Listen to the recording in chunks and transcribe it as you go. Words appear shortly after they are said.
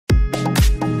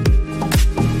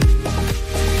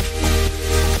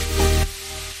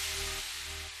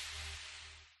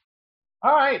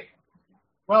All right.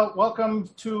 Well, welcome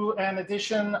to an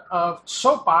edition of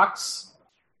Soapbox,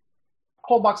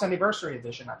 Coldbox Anniversary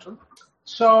Edition, actually.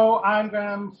 So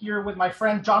I'm here with my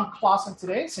friend John Clausen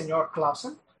today, Senor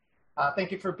Clausen.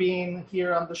 Thank you for being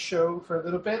here on the show for a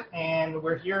little bit, and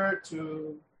we're here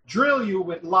to drill you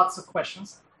with lots of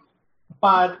questions.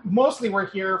 But mostly we're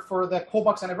here for the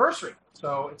Coldbox Anniversary.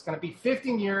 So it's going to be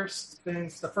 15 years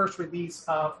since the first release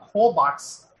of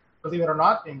Coldbox, believe it or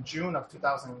not, in June of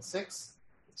 2006.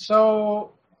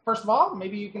 So first of all,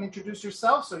 maybe you can introduce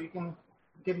yourself so you can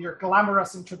give your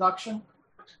glamorous introduction.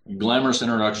 Glamorous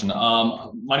introduction.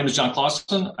 My name is John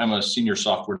Clausen. I'm a senior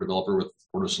software developer with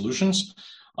Fortive Solutions.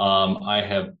 I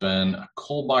have been a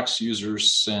Coldbox user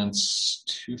since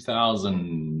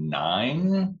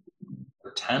 2009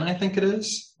 or 10, I think it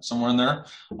is, somewhere in there.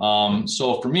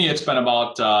 So for me, it's been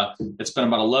about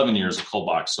 11 years of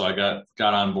Coldbox. So I got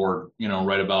on board,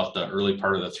 right about the early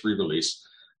part of the 3 release.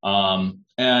 I've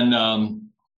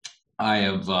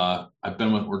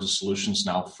been with Fortive Solutions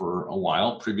now for a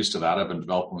while. Previous to that, I've been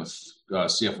developing with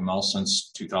CFML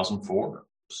since 2004.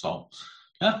 So,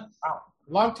 yeah. Wow.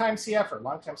 Long-time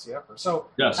CFer. So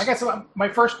yes. I guess my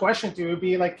first question to you would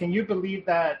be can you believe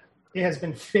that it has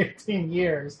been 15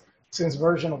 years since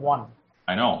version 1?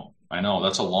 I know.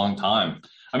 That's a long time.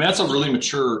 I mean, that's a really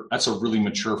mature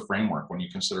framework when you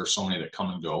consider so many that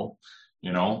come and go,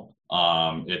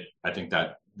 I think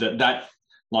that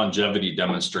longevity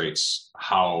demonstrates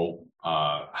how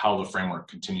the framework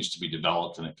continues to be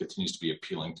developed and it continues to be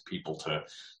appealing to people to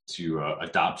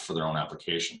adopt for their own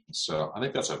applications. So I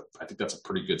think that's a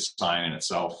pretty good sign in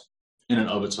and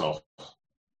of itself.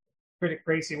 Pretty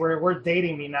crazy. We're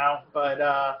dating me now,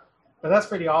 but that's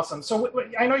pretty awesome. So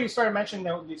I know you started mentioning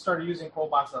that you started using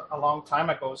Coldbox a long time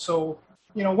ago. So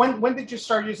when did you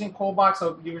start using Coldbox?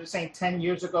 So you were saying 10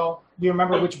 years ago. Do you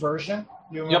remember which version?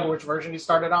 Which version you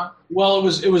started on? Well,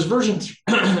 it was version.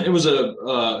 It was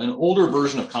an older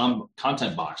version of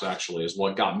Content Box, actually, is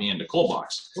what got me into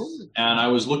Coldbox. Ooh. And I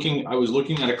was looking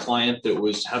at a client that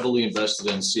was heavily invested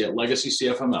in legacy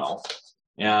CFML,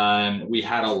 and we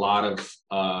had a lot of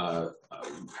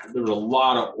there was a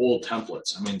lot of old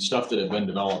templates. I mean, stuff that had been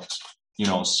developed,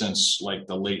 since like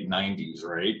the late 90s,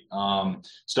 right?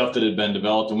 Stuff that had been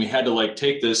developed, and we had to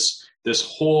take this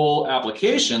whole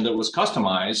application that was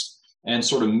customized and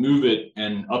sort of move it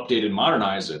and update and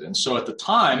modernize it. And so at the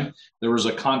time, there was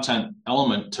a content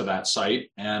element to that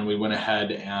site, and we went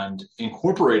ahead and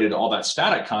incorporated all that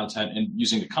static content in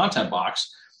using the Content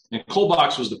Box. And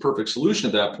Coldbox was the perfect solution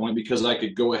at that point because I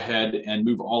could go ahead and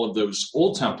move all of those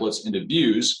old templates into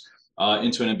views,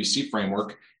 into an MVC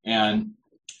framework, and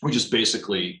we just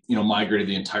basically, migrated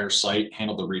the entire site,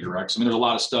 handled the redirects. I mean, there's a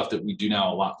lot of stuff that we do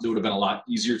now that would have been a lot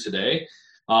easier today.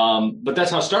 But that's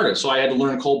how it started. So I had to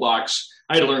learn Coldbox.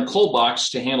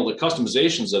 To handle the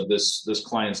customizations of this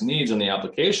client's needs in the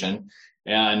application,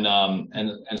 and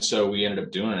so we ended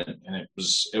up doing it, and it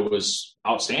was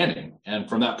outstanding. And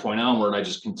from that point onward, I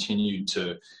just continued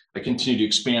to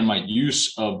expand my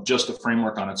use of just the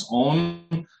framework on its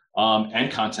own,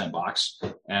 and Content Box,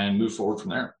 and move forward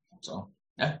from there. So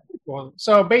yeah. Well,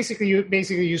 so basically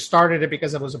you started it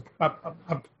because it was a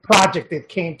project that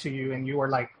came to you, and you were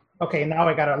like, okay, now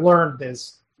I got to learn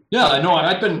this. Yeah, I know.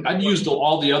 I'd used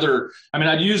all the other. I mean,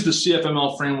 I'd used the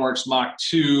CFML frameworks, Mach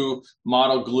 2,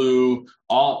 Model Glue,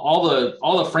 all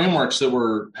the frameworks that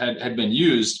had been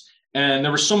used, and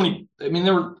there were so many. I mean,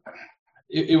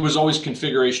 it was always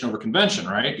configuration over convention,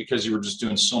 right? Because you were just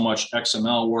doing so much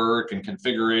XML work and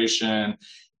configuration,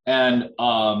 and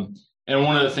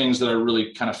one of the things that I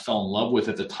really kind of fell in love with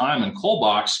at the time in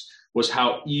Coldbox was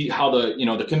how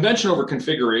the convention over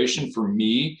configuration for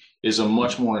me is a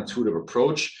much more intuitive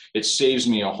approach. It saves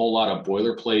me a whole lot of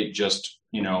boilerplate, just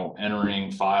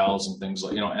entering files and things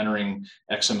like entering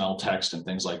XML text and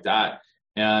things like that.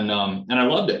 And I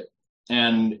loved it.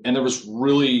 And there was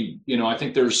really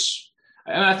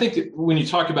I think when you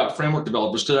talk about framework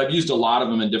developers, because I've used a lot of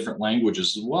them in different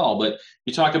languages as well, but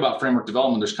you talk about framework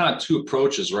development, there's kind of 2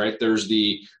 approaches, right? There's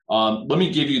the let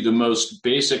me give you the most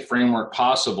basic framework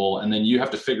possible, and then you have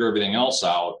to figure everything else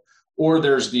out. Or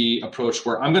there's the approach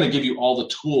where I'm going to give you all the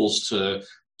tools to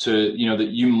that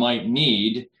you might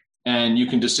need, and you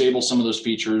can disable some of those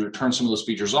features or turn some of those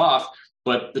features off,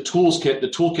 but the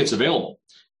toolkit's available.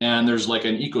 And there's like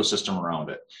an ecosystem around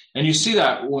it. And you see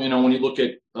that, when you look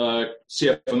at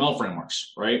CFML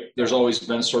frameworks, right? There's always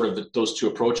been sort of those 2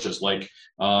 approaches,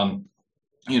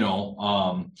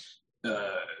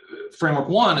 framework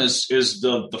 1 is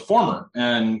the former,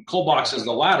 and Coldbox is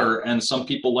the latter. And some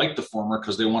people like the former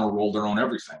because they want to roll their own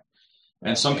everything.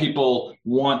 And some people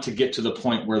want to get to the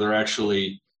point where they're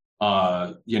actually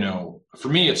For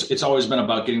me, it's always been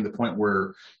about getting to the point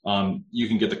where you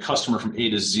can get the customer from A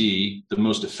to Z the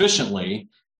most efficiently,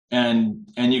 and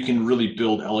you can really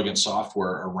build elegant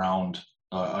software around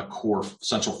a core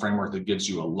central framework that gives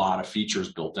you a lot of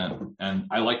features built in, and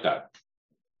I like that.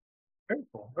 Very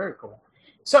cool, very cool.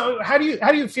 So how do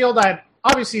you feel that,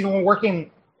 obviously when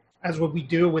working as what we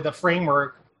do with a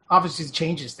framework, obviously it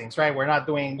changes things, right? We're not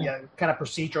doing kind of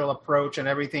procedural approach and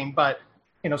everything, but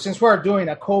since we're doing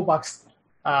a ColdBox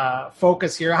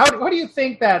focus here, how do you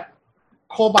think that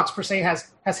ColdBox per se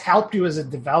has helped you as a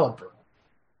developer?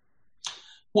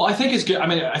 Well, I think it's good. I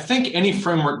mean, I think any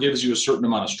framework gives you a certain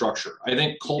amount of structure. I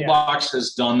think ColdBox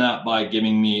has done that by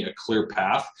giving me a clear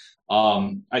path.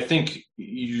 I think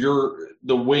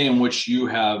the way in which you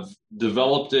have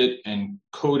developed it and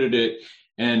coded it,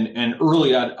 and we're an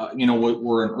early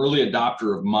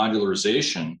adopter of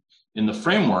modularization in the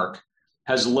framework,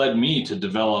 has led me to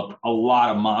develop a lot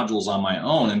of modules on my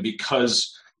own. And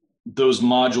because those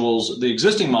modules, the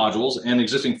existing modules and the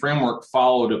existing framework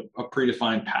followed a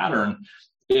predefined pattern,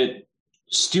 it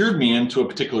steered me into a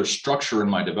particular structure in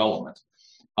my development,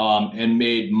 and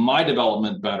made my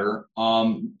development better.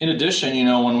 In addition,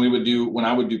 when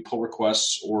I would do pull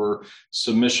requests or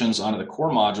submissions onto the core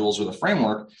modules or the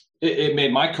framework, it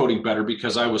made my coding better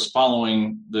because I was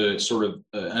following the sort of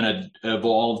an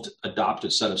evolved,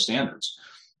 adopted set of standards.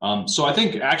 So I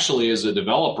think actually as a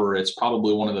developer, it's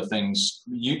probably one of the things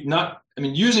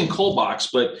using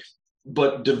ColdBox,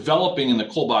 but developing in the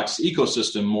ColdBox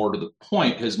ecosystem more to the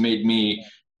point has made me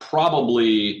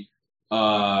probably,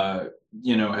 has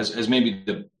made me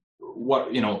a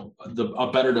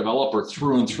better developer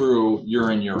through and through,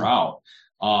 year in, year out.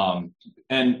 And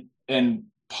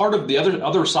part of the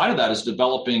other side of that is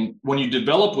developing. When you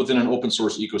develop within an open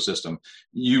source ecosystem,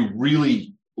 you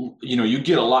really, you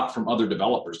get a lot from other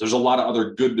developers. There's a lot of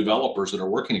other good developers that are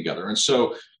working together. And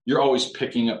so you're always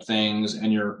picking up things,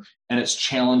 and it's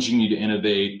challenging you to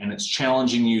innovate, and it's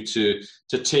challenging you to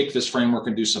take this framework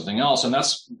and do something else. And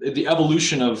that's the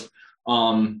evolution of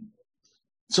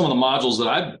some of the modules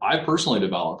that I personally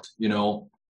developed,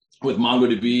 with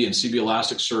MongoDB and CB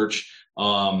Elasticsearch.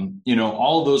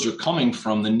 All of those are coming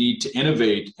from the need to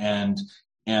innovate and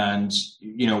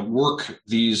work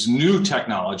these new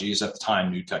technologies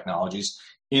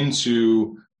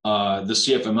into the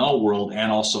CFML world,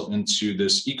 and also into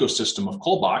this ecosystem of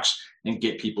ColdBox, and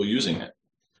get people using it.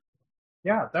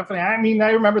 Yeah, definitely. I mean, I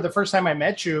remember the first time I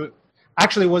met you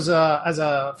actually was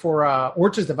for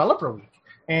Orchis Developer Week,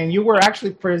 and you were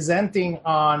actually presenting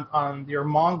on your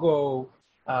Mongo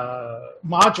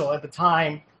module at the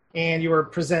time, and you were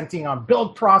presenting on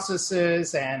build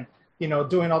processes and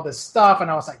doing all this stuff, and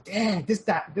I was like, dang, this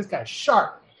guy's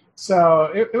sharp.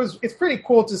 So it's pretty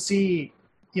cool to see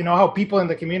how people in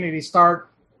the community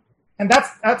start, and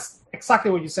that's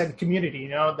exactly what you said, community,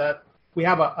 that we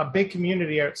have a big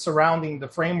community surrounding the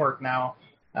framework now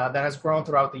that has grown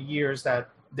throughout the years, that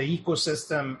the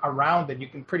ecosystem around it, you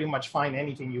can pretty much find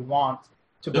anything you want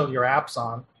to build your apps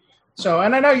on. So,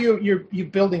 and I know you're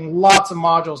building lots of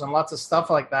modules and lots of stuff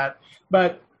like that,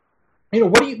 but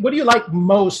what do you like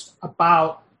most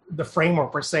about the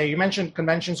framework per se? You mentioned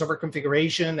conventions over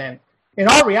configuration, and in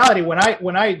all reality,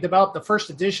 when I developed the first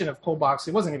edition of ColdBox,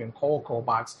 it wasn't even called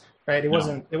ColdBox, right? It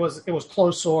wasn't. It was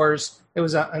closed source. It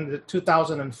was in the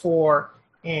 2004,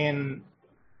 and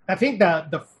I think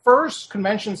that the first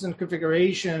conventions and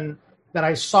configuration that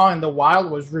I saw in the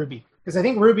wild was Ruby, because I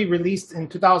think Ruby released in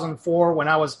 2004 when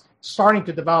I was starting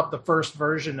to develop the first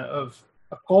version of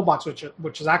ColdBox,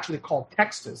 which is actually called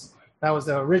Textus. That was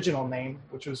the original name,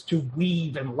 which was to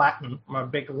weave in Latin. I'm a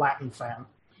big Latin fan,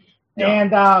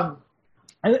 and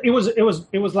it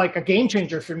was like a game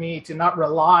changer for me to not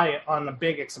rely on a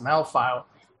big XML file.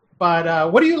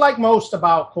 But what do you like most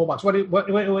about ColdBox?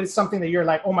 What is something that you're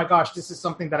like, oh my gosh, this is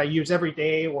something that I use every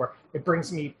day, or it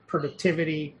brings me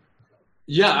productivity?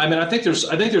 Yeah, I mean, I think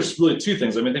there's really two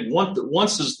things. I mean, I think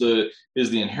once is the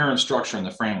inherent structure in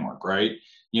the framework, right?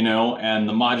 And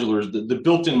the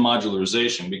built-in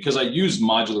modularization, because I use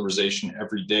modularization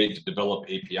every day to develop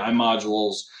API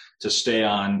modules, to stay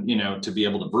on, to be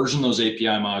able to version those API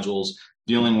modules,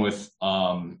 dealing with,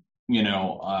 the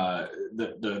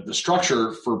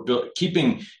structure for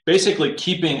keeping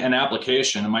an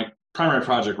application. And my primary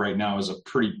project right now is a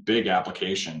pretty big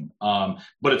application,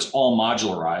 but it's all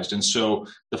modularized. And so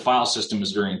the file system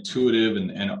is very intuitive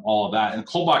and all of that. And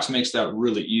ColdBox makes that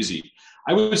really easy.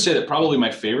 I would say that probably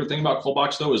my favorite thing about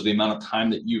ColdBox, though, is the amount of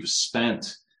time that you've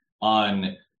spent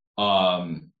on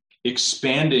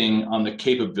expanding on the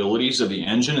capabilities of the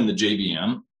engine and the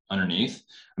JVM. underneath.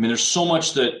 I mean, there's so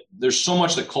much that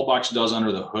ColdBox does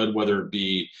under the hood, whether it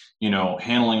be,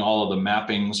 handling all of the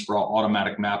mappings for all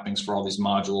automatic mappings for all these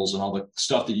modules and all the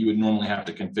stuff that you would normally have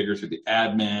to configure through the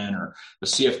admin or the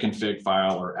CFconfig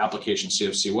file or application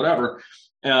CFC, whatever.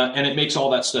 And it makes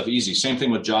all that stuff easy. Same thing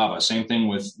with Java. Same thing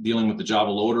with dealing with the Java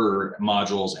loader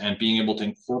modules and being able to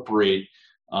incorporate.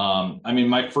 If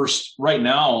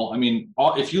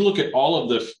you look at all of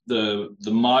the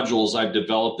modules I've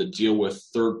developed that deal with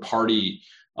third-party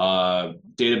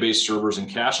database servers and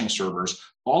caching servers,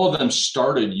 all of them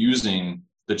started using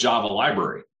the Java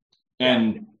library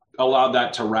and allowed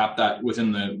that to wrap that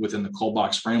within the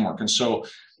ColdBox framework. And so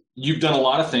you've done a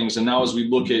lot of things. And now as we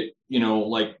look at,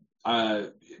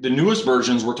 the newest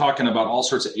versions, we're talking about all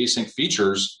sorts of async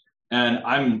features, and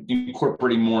I'm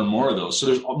incorporating more and more of those. So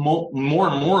there's more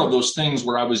and more of those things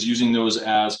where I was using those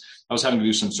as I was having to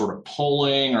do some sort of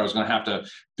polling, or I was going to have to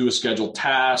do a scheduled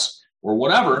task or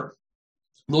whatever.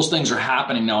 Those things are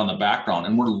happening now in the background,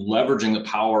 and we're leveraging the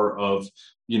power of,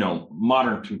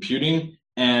 modern computing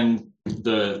and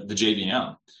the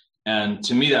JVM. And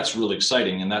to me, that's really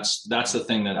exciting. And that's the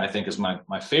thing that I think is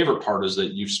my favorite part, is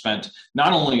that you've spent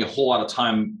not only a whole lot of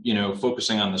time,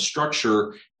 focusing on the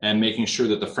structure and making sure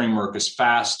that the framework is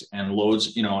fast and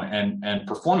loads, and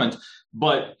performant,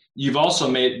 but you've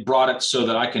also brought it so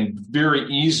that I can very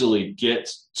easily get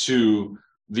to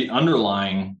the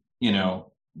underlying,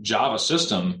 Java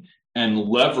system and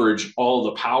leverage all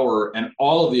the power and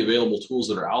all of the available tools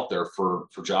that are out there for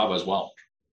Java as well.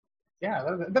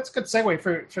 Yeah, that's a good segue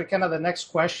for kind of the next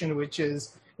question, which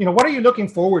is, what are you looking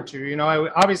forward to?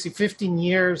 Obviously 15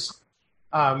 years,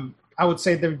 I would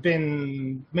say there have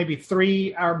been maybe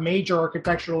 3 major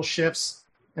architectural shifts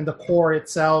in the core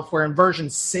itself. We're in version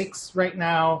 6 right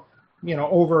now,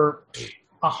 over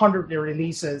 100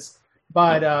 releases,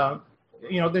 but,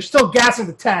 there's still gas in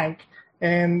the tank,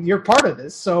 and you're part of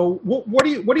this. So what are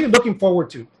you looking forward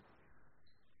to?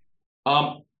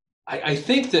 I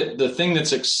think that the thing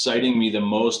that's exciting me the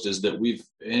most is that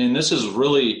and this is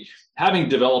really having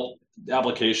developed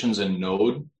applications in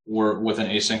Node or with an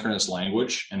asynchronous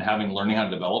language and learning how to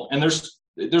develop. And there's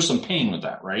some pain with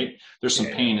that, right? There's some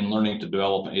pain in learning to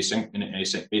develop an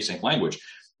async language.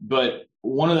 But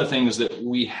one of the things that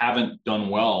we haven't done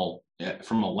well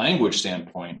from a language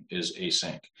standpoint is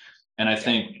async. And I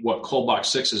think what ColdBox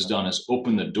 6 has done is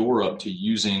open the door up to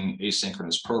using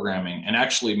asynchronous programming and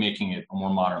actually making it a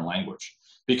more modern language.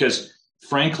 Because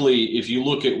frankly, if you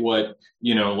look at what,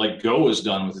 like Go has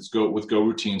done with Go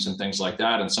routines and things like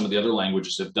that, and some of the other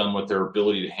languages have done with their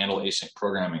ability to handle async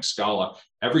programming, Scala,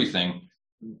 everything,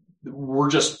 we're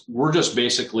just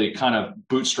basically kind of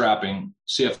bootstrapping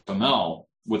CFML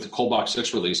with the ColdBox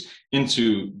 6 release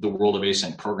into the world of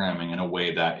async programming in a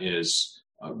way that is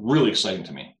really exciting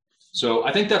to me. So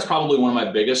I think that's probably one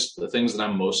of the things that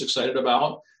I'm most excited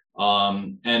about.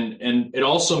 And it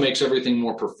also makes everything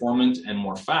more performant and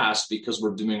more fast because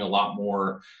we're doing there's a lot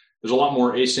more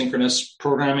asynchronous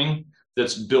programming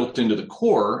that's built into the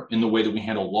core in the way that we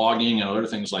handle logging and other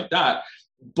things like that.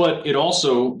 But there's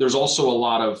also a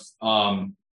lot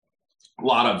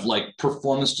of like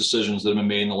performance decisions that have been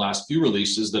made in the last few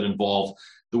releases that involve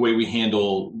the way we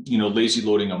handle, lazy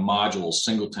loading of modules,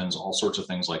 singletons, all sorts of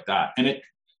things like that. And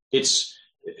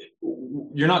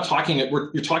you're talking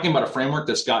about a framework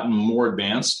that's gotten more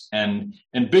advanced and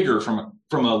bigger from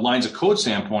a lines of code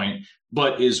standpoint,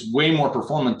 but is way more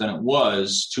performant than it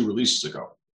was 2 releases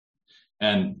ago.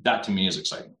 And that to me is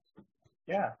exciting.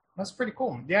 Yeah, that's pretty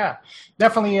cool. Yeah,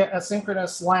 definitely a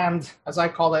synchronous land, as I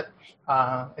call it.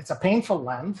 It's a painful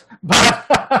land,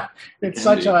 but it's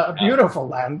such a beautiful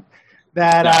land.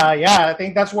 That I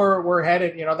think that's where we're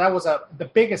headed. That was the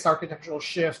biggest architectural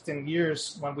shift in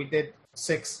years when we did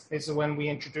 6, is when we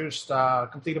introduced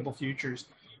completable futures.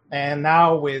 And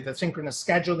now with the synchronous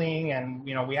scheduling, and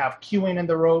we have queuing in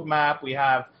the roadmap, we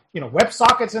have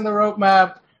WebSockets in the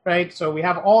roadmap, right? So we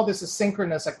have all this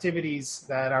asynchronous activities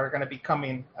that are going to be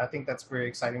coming. I think that's very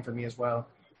exciting for me as well.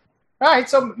 All right,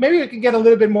 so maybe we can get a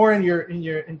little bit more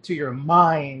into your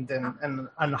mind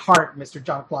and heart, Mr.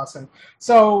 John Clausen.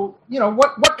 So,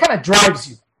 what kind of drives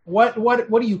you? What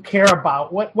do you care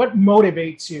about? What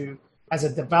motivates you as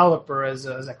a developer, as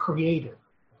a creator?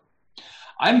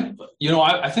 I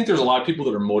think there's a lot of people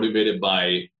that are motivated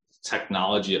by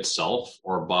technology itself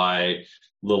or by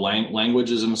the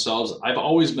languages themselves. I've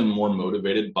always been more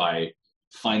motivated by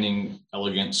finding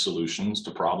elegant solutions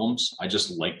to problems. I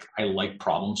like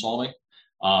problem solving.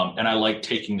 And I like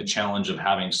taking the challenge of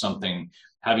having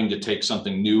to take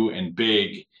something new and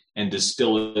big and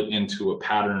distill it into a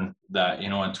pattern that,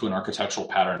 into an architectural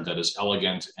pattern that is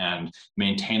elegant and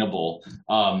maintainable.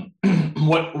 One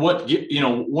of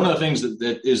the things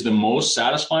that is the most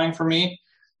satisfying for me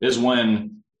is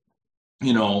when,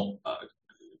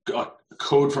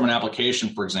 code from an application,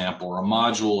 for example, or a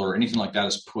module or anything like that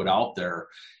is put out there.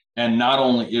 And not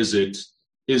only is it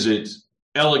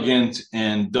elegant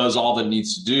and does all that it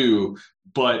needs to do,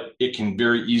 but it can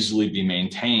very easily be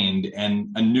maintained, and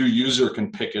a new user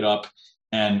can pick it up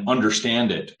and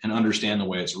understand it and understand the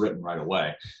way it's written right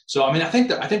away. So, I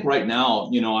think right now,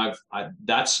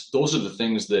 those are the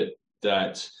things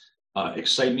that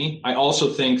excite me. I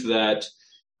also think that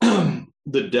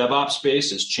the DevOps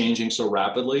space is changing so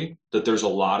rapidly that there's a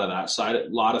lot of that side, a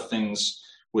lot of things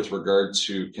with regard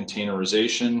to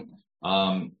containerization.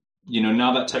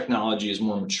 Now that technology is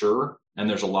more mature and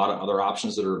there's a lot of other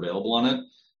options that are available on it.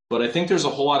 But I think there's a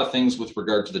whole lot of things with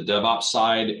regard to the DevOps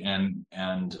side and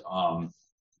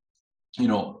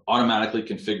automatically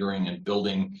configuring and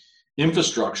building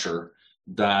infrastructure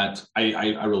that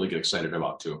I really get excited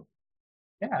about too.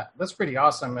 Yeah, that's pretty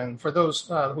awesome. And for those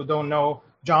who don't know,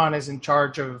 John is in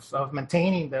charge of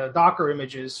maintaining the Docker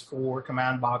images for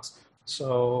CommandBox.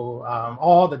 So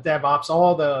all the DevOps,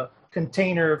 all the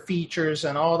container features,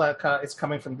 and all that is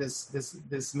coming from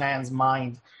this man's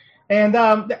mind. And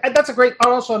that's a great.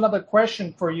 Also, another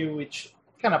question for you, which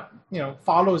kind of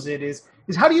follows it, is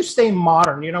how do you stay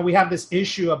modern? We have this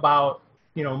issue about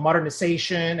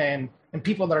modernization and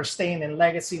people that are staying in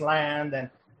legacy land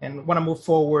and want to move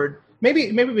forward.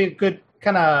 Maybe be a good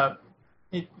kind of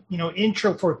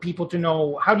intro for people to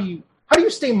know how do you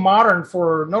stay modern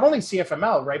for not only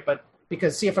CFML, right, but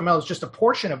because CFML is just a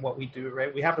portion of what we do,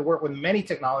 right? We have to work with many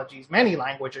technologies, many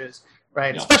languages,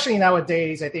 right? Yeah. Especially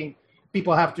nowadays, I think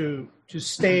people have to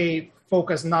stay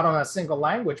focused not on a single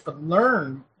language, but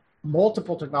learn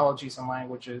multiple technologies and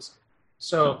languages.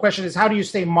 So the question is, how do you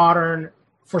stay modern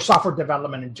for software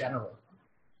development in general?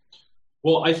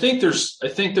 Well, I think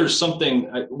there's something,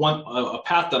 a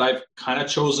path that I've kind of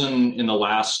chosen in the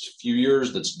last few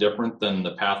years that's different than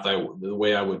the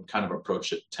way I would kind of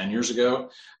approach it 10 years ago.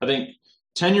 I think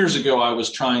 10 years ago, I was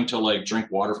trying to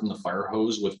drink water from the fire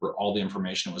hose with all the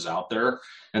information that was out there.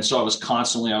 And so I was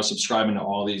subscribing to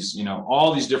all these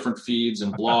different feeds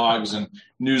and blogs and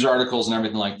news articles and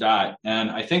everything like that.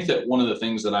 And I think that one of the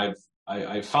things that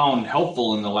I've found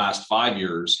helpful in the last 5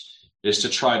 years is to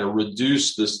try to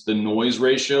reduce the noise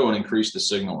ratio and increase the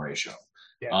signal ratio.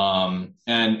 Yeah.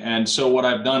 And so what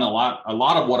I've done a lot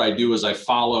of what I do is I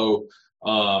follow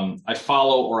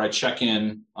or I check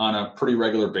in on a pretty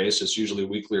regular basis, usually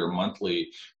weekly or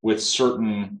monthly, with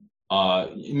certain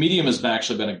Medium has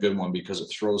actually been a good one because it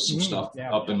throws some stuff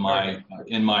up in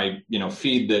my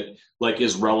feed that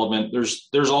is relevant.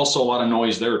 There's also a lot of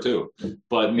noise there too,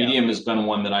 but Medium has been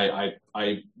one that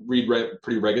I read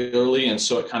pretty regularly, and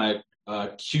so it kind of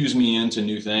cues me into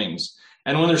new things.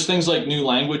 And when there's things like new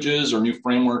languages or new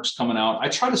frameworks coming out, I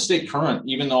try to stay current,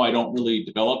 even though I don't really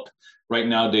develop right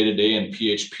now day to day in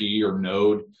PHP or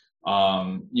Node,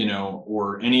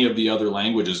 or any of the other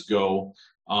languages Go.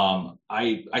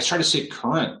 I try to stay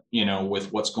current,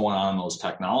 with what's going on in those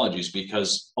technologies,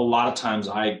 because a lot of times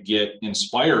I get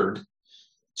inspired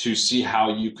to see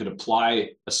how you could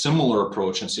apply a similar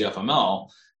approach in CFML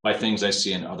by things I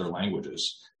see in other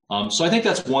languages. So I think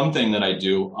that's one thing that I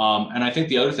do. And I think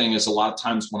the other thing is a lot of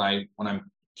times when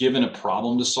I'm given a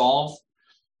problem to solve,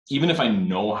 even if I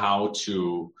know how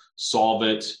to solve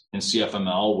it in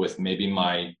CFML with maybe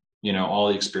my, all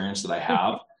the experience that I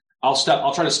have, I'll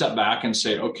try to step back and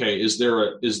say, okay, is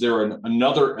there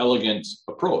another elegant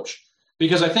approach?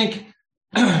 Because I think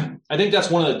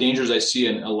that's one of the dangers I see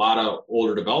in a lot of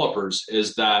older developers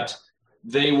is that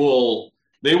they will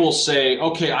say,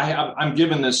 okay, I'm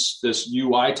given this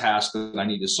UI task that I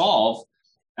need to solve.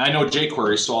 And I know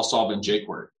jQuery, so I'll solve it in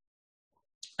jQuery.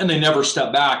 And they never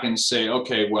step back and say,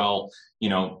 okay, well,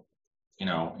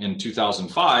 in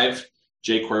 2005,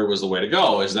 jQuery was the way to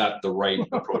go. Is that the right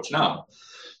approach now?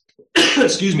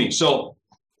 Excuse me. So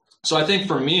I think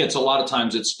for me, it's a lot of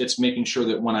times it's making sure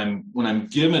that when I'm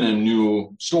given a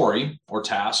new story or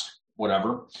task,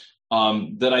 whatever,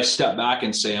 that I step back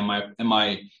and say,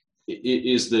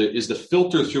 is the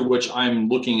filter through which I'm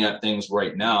looking at things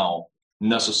right now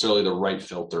necessarily the right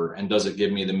filter, and does it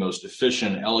give me the most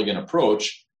efficient, elegant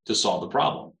approach to solve the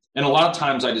problem? And a lot of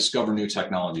times I discover new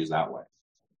technologies that way.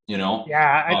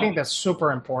 Yeah, I think that's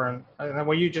super important. And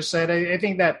what you just said, I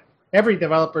think that every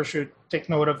developer should take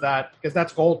note of that, because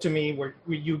that's gold to me, where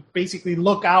you basically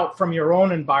look out from your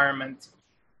own environment,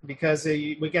 because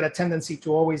we get a tendency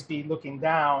to always be looking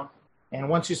down. And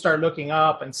once you start looking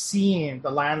up and seeing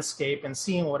the landscape and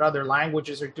seeing what other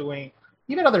languages are doing,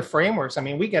 even other frameworks. I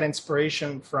mean, we get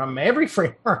inspiration from every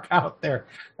framework out there.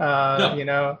 You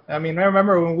know, I mean, I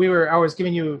remember when we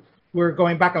were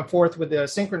going back and forth with the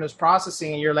synchronous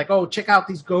processing, and you're like, oh, check out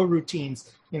these Go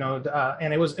routines, you know,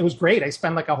 and it was great. I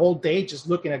spent like a whole day just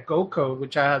looking at Go code,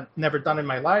 which I had never done in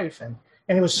my life. And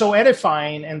it was so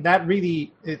edifying. And that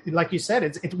really, like you said,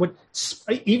 it would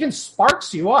even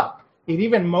sparks you up. It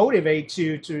even motivates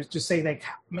you to say like,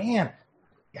 man,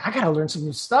 I got to learn some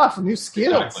new stuff, new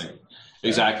skills.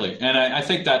 Exactly. And I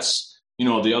think that's, you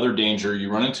know, the other danger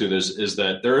you run into is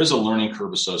that there is a learning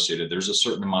curve associated. There's a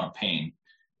certain amount of pain.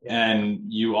 And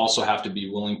you also have to be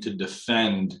willing to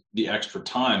defend the extra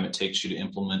time it takes you to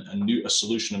implement a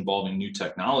solution involving new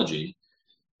technology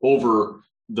over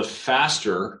the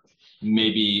faster,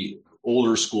 maybe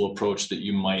older school approach that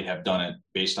you might have done it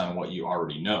based on what you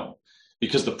already know.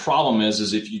 Because the problem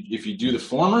is if you do the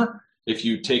former, if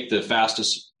you take the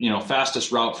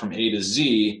fastest route from A to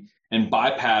Z and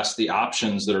bypass the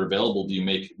options that are available to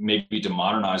you, maybe to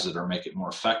modernize it or make it more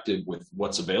effective with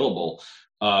what's available,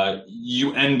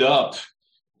 you end up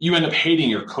hating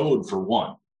your code for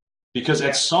one, because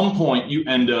at some point you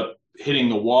end up hitting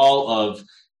the wall of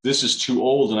this is too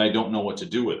old and I don't know what to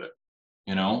do with it,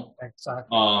 you know?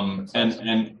 Exactly.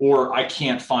 Or I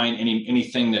can't find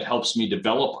anything that helps me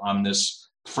develop on this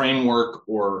framework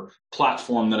or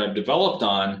platform that I've developed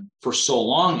on for so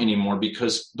long anymore,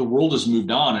 because the world has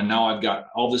moved on and now I've got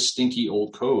all this stinky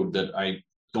old code that I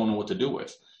don't know what to do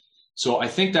with. So I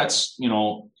think that's, you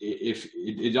know, if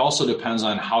it also depends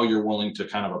on how you're willing to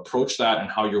kind of approach that and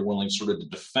how you're willing sort of to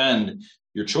defend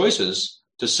your choices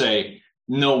to say,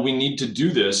 no, we need to do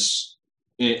this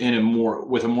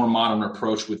with a more modern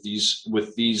approach with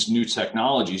these new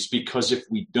technologies, because if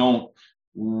we don't,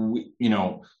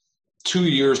 2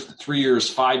 years, 3 years,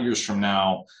 5 years from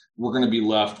now, we're going to be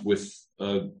left with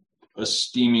a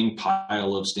steaming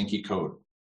pile of stinky code,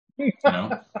 you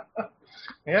know?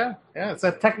 Yeah, it's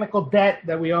a technical debt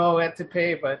that we all had to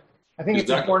pay, but I think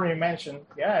it's important you mention.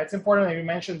 Yeah, it's important that you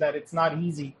mention that it's not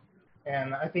easy,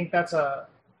 and I think that's a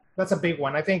big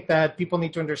one. I think that people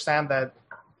need to understand that,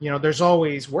 you know, there's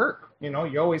always work. You know,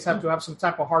 you always have to have some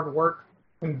type of hard work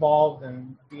involved,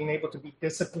 and being able to be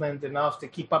disciplined enough to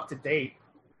keep up to date,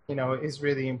 you know, is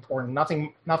really important.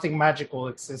 Nothing magical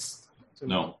exists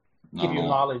to give you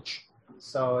knowledge.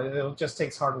 So it just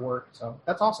takes hard work. So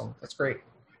that's awesome. That's great.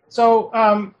 So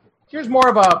here's more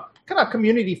of a kind of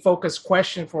community-focused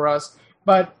question for us,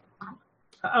 but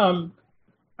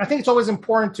I think it's always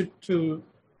important to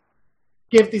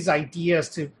give these ideas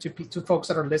to folks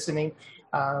that are listening.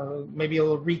 Maybe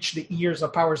it'll reach the ears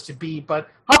of powers to be, but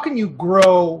how can you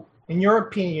grow, in your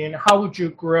opinion, how would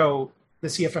you grow the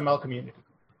CFML community?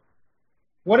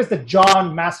 What is the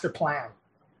John master plan?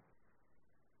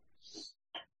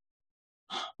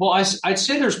 Well, I'd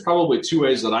say there's probably two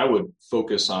ways that I would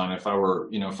focus on if I were,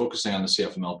 you know, focusing on the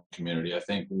CFML community. I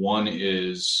think one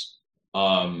is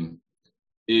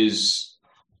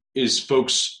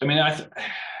folks. I mean,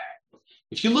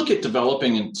 if you look at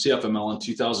developing in CFML in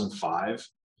 2005,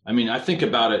 I mean, I think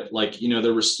about it like, you know,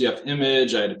 there was CF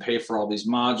Image. I had to pay for all these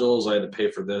modules. I had to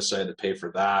pay for this. I had to pay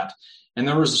for that. And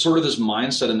there was sort of this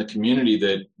mindset in the community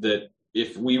that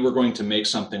if we were going to make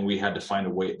something, we had to find a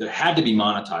way. There had to be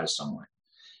monetized some way.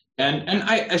 And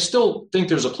I still think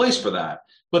there's a place for that.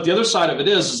 But the other side of it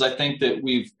is I think that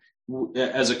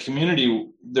as a community,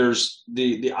 there's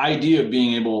the idea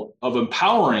of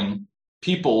empowering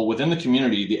people within the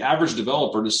community, the average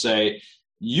developer, to say,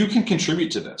 you can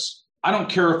contribute to this. I don't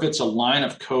care if it's a line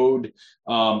of code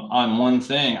on one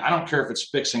thing. I don't care if it's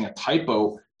fixing a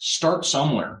typo. Start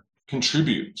somewhere,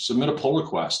 contribute, submit a pull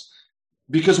request.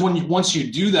 Because once you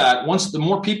do that, the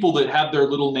more people that have their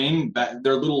little name,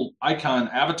 their little icon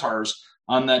avatars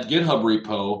on that GitHub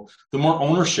repo, the more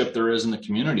ownership there is in the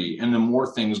community, and the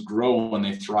more things grow when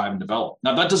they thrive and develop.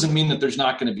 Now, that doesn't mean that there's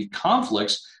not going to be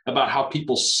conflicts about how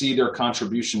people see their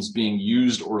contributions being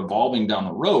used or evolving down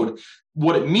the road.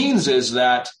 What it means is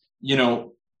that, you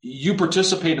know, you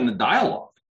participate in the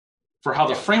dialogue for how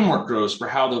the framework grows, for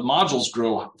how the modules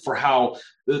grow, for how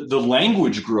the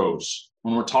language grows.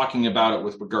 When we're talking about it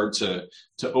with regard to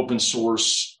open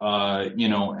source,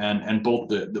 and both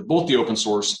the open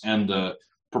source and the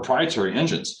proprietary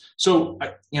engines. So,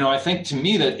 I think to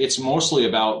me that it's mostly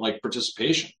about like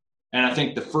participation. And I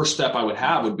think the first step I would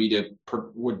have would be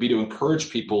to encourage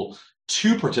people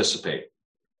to participate,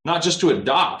 not just to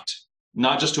adopt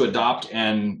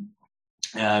and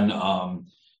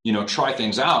try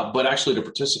things out, but actually to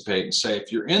participate and say,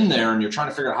 if you're in there and you're trying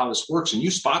to figure out how this works and you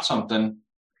spot something,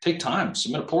 take time,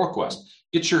 submit a pull request.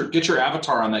 get your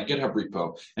avatar on that GitHub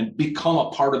repo and become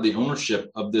a part of the ownership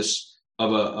of this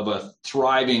of a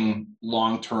thriving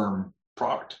long-term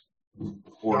product.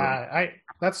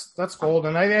 That's gold,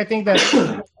 and I think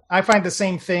that I find the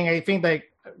same thing. I think that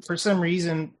for some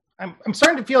reason I'm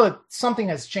starting to feel that something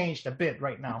has changed a bit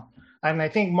right now. And I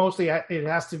think mostly it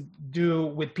has to do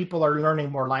with people are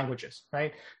learning more languages,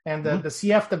 right? And the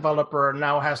CF developer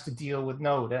now has to deal with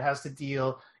Node. It has to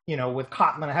deal, with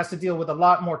Kotlin. It has to deal with a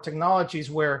lot more technologies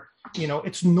where,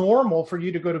 it's normal for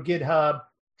you to go to GitHub,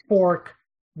 fork,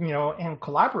 and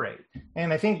collaborate.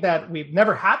 And I think that we've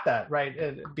never had that,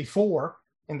 right, before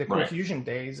in the Confusion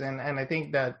days. And I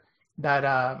think that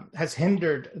has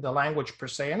hindered the language per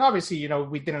se. And obviously,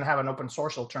 we didn't have an open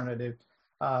source alternative,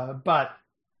 but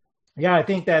yeah, I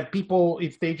think that people,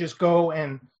 if they just go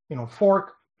and,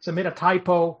 fork, submit a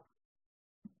typo,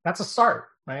 that's a start,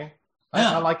 right?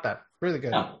 I like that. Really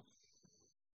good. Yeah.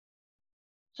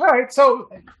 All right. So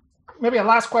maybe a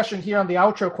last question here on the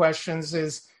outro questions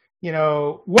is,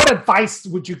 what advice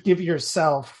would you give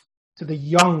yourself to the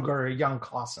young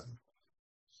Clausen?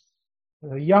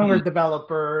 The younger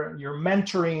developer, you're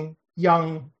mentoring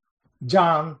young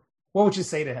John. What would you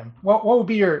say to him? What would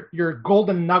be your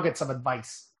golden nuggets of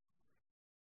advice?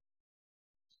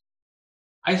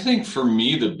 I think for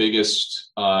me, the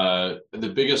biggest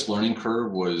learning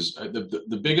curve was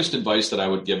the biggest advice that I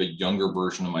would give a younger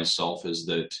version of myself is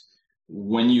that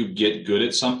when you get good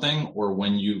at something or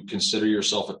when you consider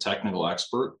yourself a technical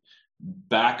expert,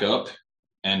 back up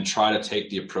and try to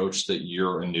take the approach that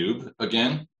you're a noob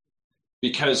again.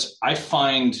 Because I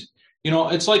find,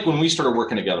 it's like when we started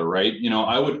working together, right?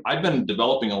 I've been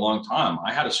developing a long time.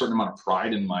 I had a certain amount of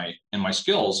pride in my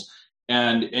skills.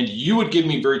 And you would give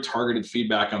me very targeted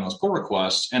feedback on those pull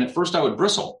requests. And at first I would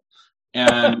bristle.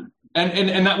 And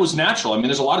that was natural. I mean,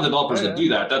 there's a lot of developers that do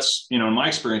that. That's, in my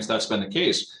experience, that's been the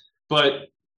case. But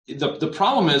the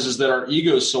problem is that our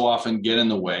egos so often get in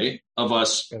the way of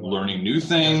us learning new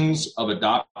things, of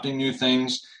adopting new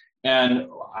things. And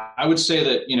I would say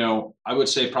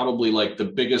that, probably like the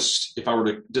biggest, if I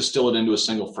were to distill it into a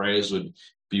single phrase, would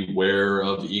beware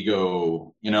of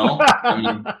ego, I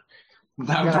mean,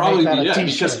 that would probably be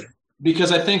it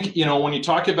because I think, when you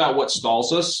talk about what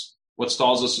stalls us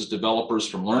as developers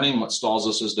from learning, what stalls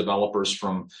us as developers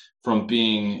from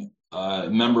being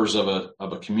members of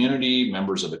a community,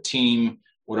 members of a team,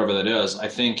 whatever that is, I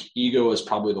think ego is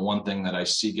probably the one thing that I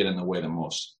see get in the way the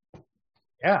most.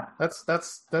 Yeah,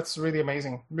 that's really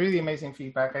amazing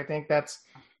feedback. I think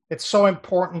it's so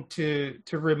important to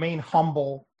remain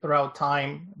humble throughout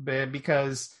time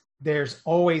because there's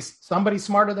always somebody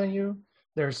smarter than you.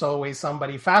 There's always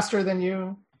somebody faster than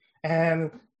you.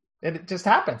 And it just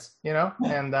happens,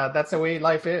 and that's the way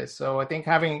life is. So I think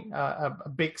having a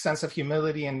big sense of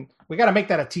humility, and we got to make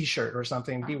that a t-shirt or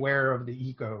something. Beware of the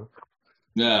ego.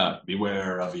 Yeah,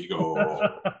 beware of ego.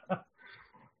 All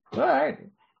right.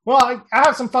 Well, I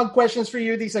have some fun questions for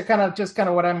you. These are kind of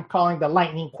what I'm calling the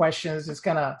lightning questions. It's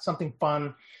kind of something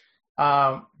fun.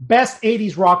 Best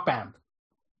 80s rock band.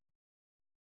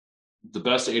 The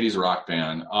best 80s rock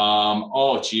band.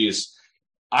 Oh, geez.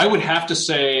 I would have to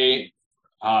say,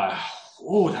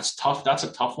 that's tough. That's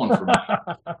a tough one for me.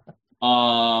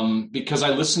 Because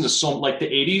I listened to the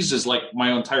 80s is like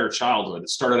my entire childhood. It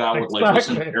started out with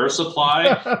listening to Air Supply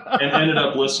and ended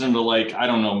up listening to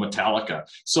Metallica.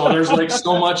 So there's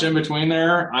so much in between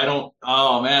there. I'm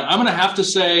going to have to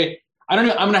say, I'm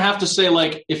going to have to say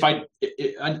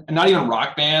not even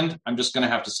rock band. I'm just going to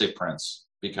have to say Prince.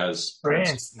 Because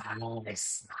Prince,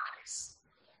 nice.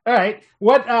 All right,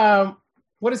 what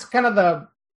is kind of the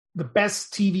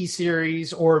best TV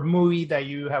series or movie that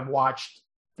you have watched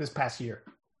this past year?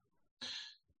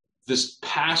 This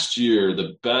past year,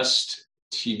 the best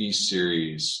TV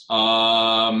series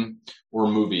or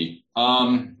movie.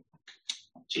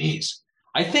 Geez,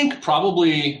 I think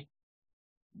probably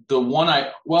the one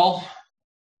I'm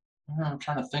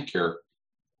trying to think here.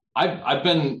 I've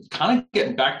been kind of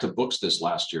getting back to books this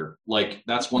last year.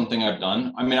 That's one thing I've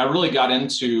done. I mean, I really got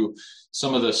into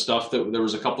some of the stuff that there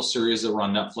was a couple series that were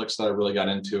on Netflix that I really got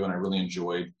into and I really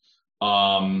enjoyed.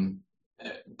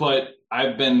 But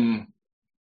I've been,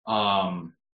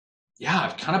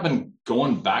 I've kind of been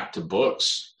going back to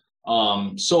books.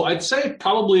 So I'd say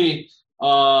probably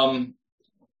in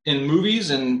movies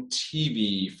and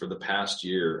TV for the past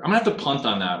year. I'm gonna have to punt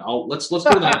on that. Let's go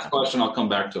to the next question. I'll come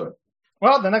back to it.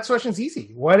 Well, the next question is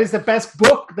easy. What is the best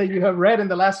book that you have read in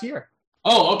the last year?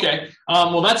 Oh, okay.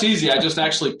 Well, that's easy. I just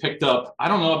actually picked up, I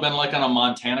don't know, I've been on a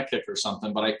Montana kick or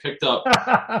something, but I picked up,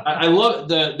 I love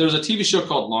there's a TV show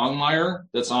called Longmire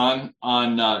that's on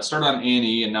it started on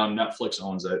A&E and now Netflix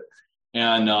owns it.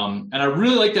 and I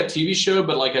really liked that TV show,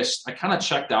 but like I kind of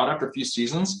checked out after a few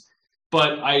seasons.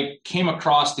 But I came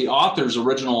across the author's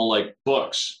original like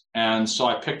books, and so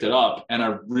I picked it up, and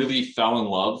I really fell in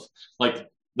love. Like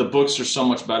the books are so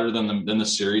much better than the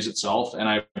series itself, and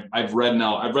I've read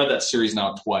that series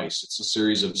now twice. It's a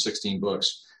series of 16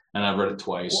 books, and I've read it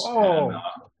twice. Whoa. And,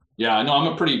 yeah, no,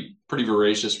 I'm a pretty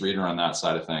voracious reader on that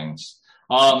side of things.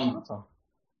 Awesome.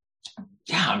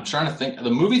 Yeah, I'm trying to think.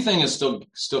 The movie thing is still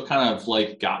kind of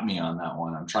like got me on that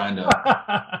one. I'm trying to.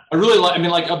 I really like. I mean,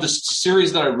 like of the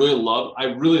series that I really love, I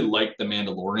really like The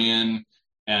Mandalorian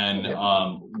and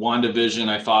WandaVision.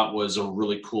 I thought was a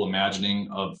really cool imagining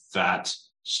of that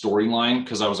storyline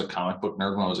because I was a comic book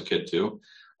nerd when I was a kid too.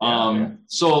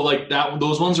 So like that,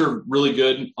 those ones are really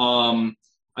good. I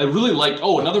really liked.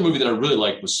 Oh, another movie that I really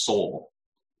liked was Soul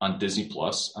on Disney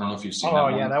Plus. I don't know if you've seen that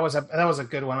one. Oh yeah, that was a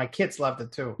good one. My kids loved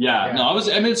it too. Yeah. No,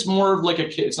 I mean, it's more like a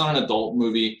kid. It's not an adult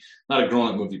movie, not a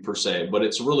grown-up movie per se, but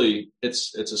it's really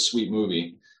it's a sweet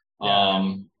movie.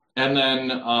 Yeah. And then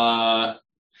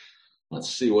let's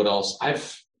see what else.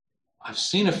 I've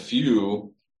seen a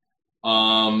few.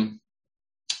 Yeah,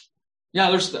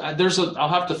 there's I'll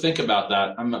have to think about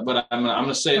that. I'm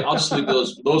gonna say I'll just leave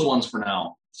those ones for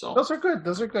now. So those are good.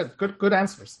 Good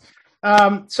answers.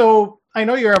 So I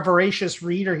know you're a voracious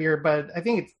reader here, but I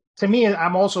think to me,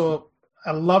 I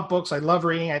love books. I love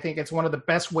reading. I think it's one of the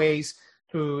best ways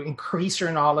to increase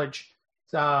your knowledge.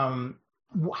 How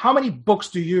many books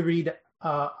do you read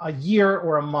a year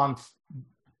or a month?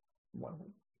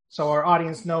 So our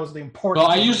audience knows the importance.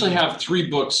 Well, I usually have 3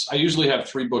 books. I usually have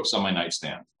 3 books on my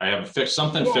nightstand. I have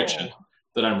something fiction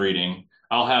that I'm reading.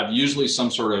 I'll have usually some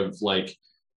sort of like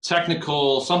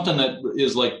technical, something that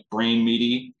is like brain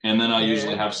meaty, and then I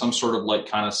usually have some sort of like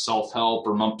kind of self-help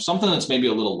or something that's maybe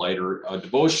a little lighter, a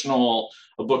devotional,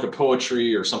 a book of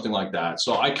poetry or something like that.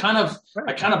 So I kind of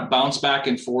bounce back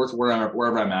and forth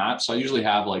wherever I'm at. So I usually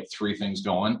have like 3 things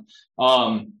going.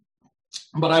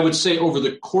 But I would say over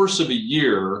the course of a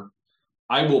year,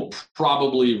 I will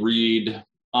probably read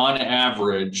on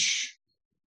average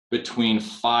between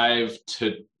 5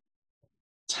 to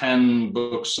 10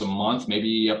 books a month,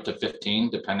 maybe up to 15,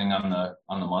 depending on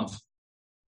the month.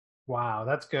 Wow,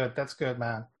 that's good. That's good,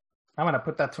 man. I'm gonna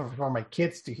put that for my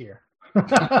kids to hear. They'll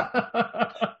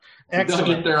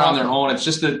get there on their own. It's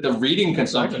just that the reading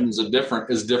consumption is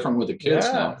different with the kids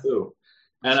now too,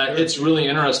 and it's really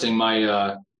interesting.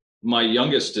 My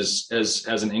youngest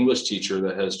has an English teacher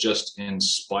that has just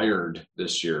inspired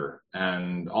this year,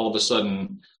 and all of a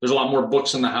sudden there's a lot more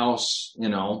books in the house, you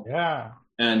know. Yeah.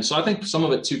 And so I think some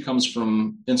of it too comes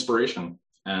from inspiration,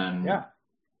 and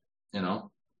you know.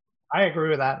 I agree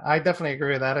with that. I definitely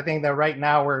agree with that. I think that right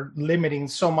now we're limiting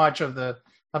so much of the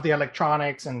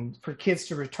electronics, and for kids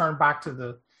to return back to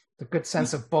the good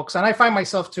sense of books. And I find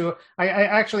myself too. I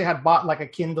actually had bought like a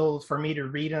Kindle for me to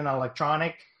read an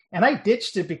electronic, and I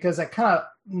ditched it because I kind of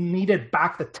needed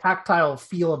back the tactile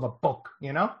feel of a book,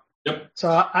 you know. Yep.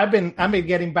 So I've been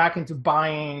getting back into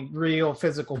buying real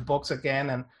physical books again,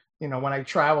 and you know, when I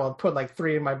travel, I put like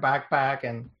 3 in my backpack,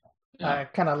 and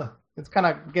it's kind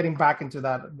of getting back into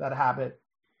that habit.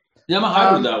 Yeah, I'm a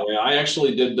hybrid that way. I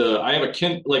actually I have a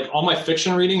Kindle, like all my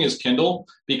fiction reading is Kindle,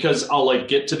 because I'll like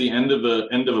get to the end of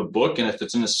a book, and if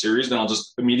it's in a series, then I'll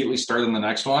just immediately start in the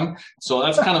next one. So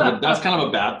that's kind of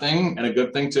a bad thing and a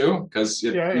good thing too, because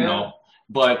you know.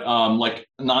 But like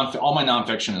all my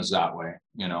nonfiction is that way.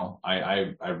 You know,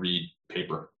 I read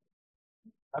paper.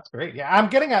 That's great. Yeah, I'm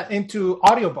getting into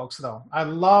audiobooks though. I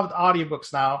loved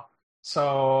audiobooks now.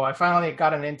 So I finally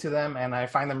gotten into them, and I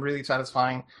find them really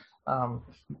satisfying.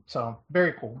 So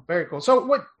very cool. Very cool. So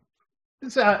what,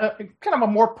 it's kind of a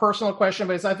more personal question,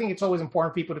 but I think it's always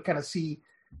important for people to kind of see,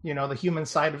 you know, the human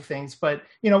side of things. But,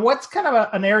 you know, what's kind of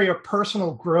an area of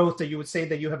personal growth that you would say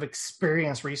that you have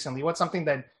experienced recently? What's something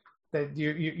that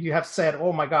you have said,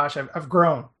 oh my gosh, I've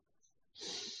grown?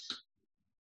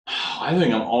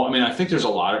 I think there's a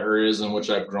lot of areas in which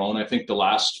I've grown. I think the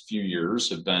last few years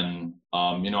have been,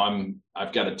 you know,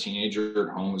 I've got a teenager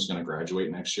at home who's going to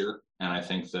graduate next year. And I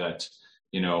think that,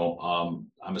 you know,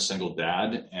 I'm a single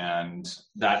dad, and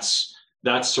that's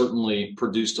certainly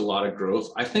produced a lot of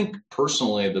growth. I think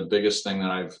personally, the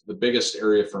biggest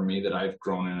area for me that I've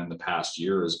grown in the past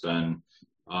year has been,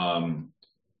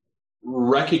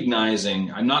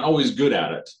 recognizing, I'm not always good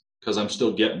at it because I'm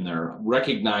still getting there,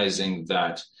 recognizing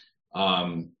that,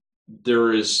 I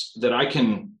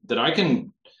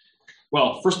can,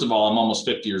 well, first of all, I'm almost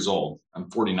 50 years old. I'm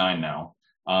 49 now.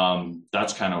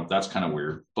 That's kind of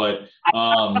weird, but,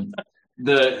 I'm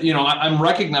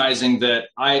recognizing that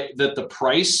the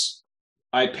price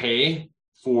I pay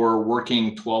for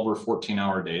working 12 or 14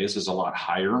 hour days is a lot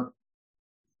higher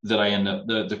that I end up,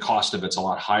 the cost of it's a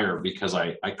lot higher because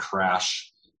I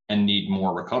crash and need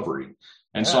more recovery.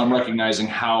 And so I'm recognizing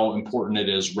how important it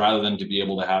is, rather than to be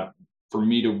able to have, for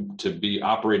me to be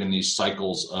operating these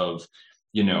cycles of,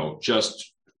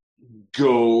 just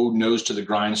go nose to the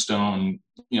grindstone,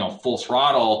 full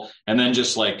throttle, and then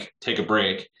just like take a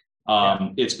break.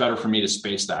 It's better for me to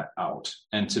space that out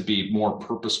and to be more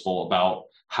purposeful about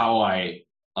how I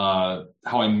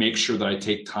make sure that I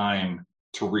take time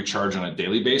to recharge on a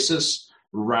daily basis,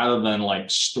 rather than like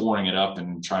storing it up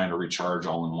and trying to recharge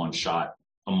all in one shot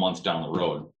a month down the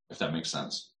road, if that makes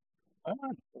sense.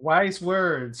 Wise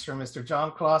words from Mr.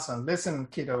 John Clausen. Listen,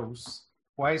 kiddos,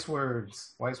 wise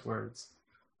words.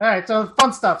 All right, so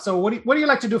fun stuff. So what do you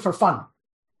like to do for fun?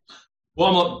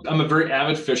 Well, I'm a very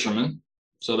avid fisherman.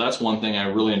 So that's one thing I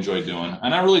really enjoy doing.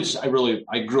 And I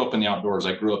grew up in the outdoors.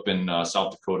 I grew up in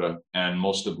South Dakota, and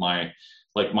most of my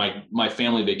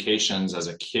family vacations as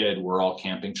a kid were all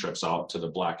camping trips out to the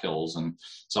Black Hills and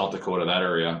South Dakota, that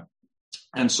area.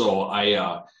 And so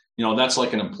that's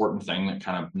like an important thing that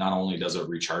kind of, not only does it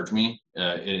recharge me,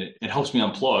 it helps me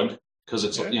unplug, because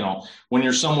it's, when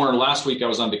you're somewhere. Last week I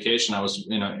was on vacation. I was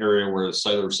in an area where the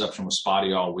cellular reception was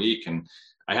spotty all week, and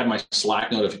I had my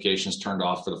Slack notifications turned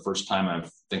off for the first time I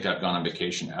think I've gone on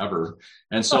vacation ever.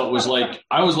 And so it was like,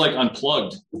 I was like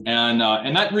unplugged, and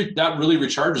that really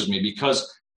recharges me,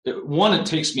 because it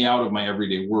takes me out of my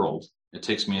everyday world. It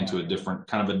takes me into a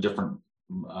different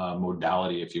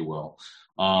modality, if you will.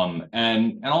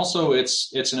 And also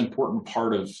it's an important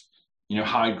part of,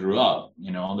 how I grew up.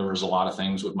 There was a lot of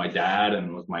things with my dad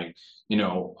and with my,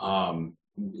 and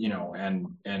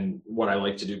what I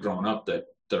like to do growing up that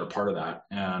are part of that.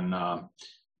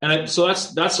 So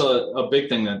that's a big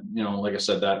thing that, like I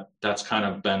said, that's kind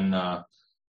of been,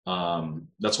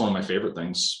 that's one of my favorite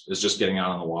things, is just getting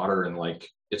out on the water. And like,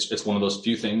 it's one of those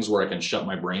few things where I can shut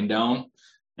my brain down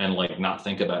and like not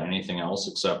think about anything else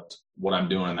except what I'm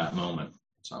doing in that moment.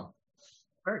 So.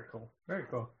 Very cool.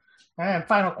 And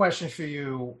final question for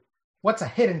you. What's a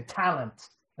hidden talent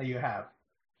that you have?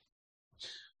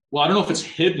 Well, I don't know if it's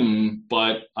hidden,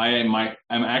 but my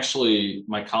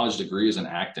college degree is in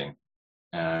acting.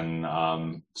 And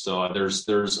so I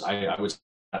would,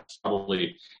 that's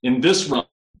probably in this realm,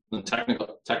 the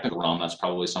technical realm, that's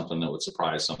probably something that would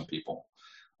surprise some people.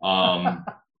 I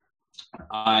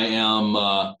am,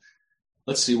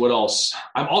 let's see what else.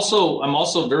 I'm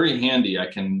also very handy. I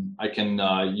can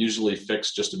usually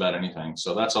fix just about anything.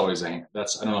 So that's always I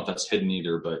don't know if that's hidden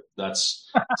either, but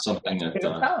that's something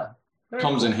that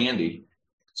comes in handy.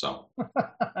 So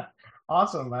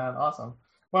awesome, man. Awesome.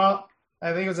 Well,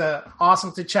 I think it was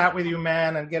awesome to chat with you,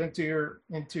 man, and get into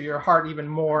your heart even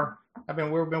more.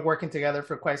 We've been working together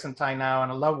for quite some time now,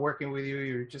 and I love working with you.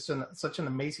 You're just such an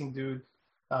amazing dude.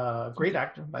 Great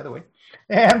actor, by the way.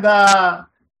 And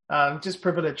I'm just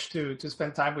privileged to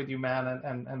spend time with you, man,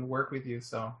 and work with you.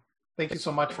 So thank you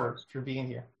so much for being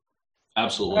here.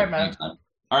 Absolutely. All right, man. Anytime.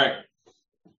 All right.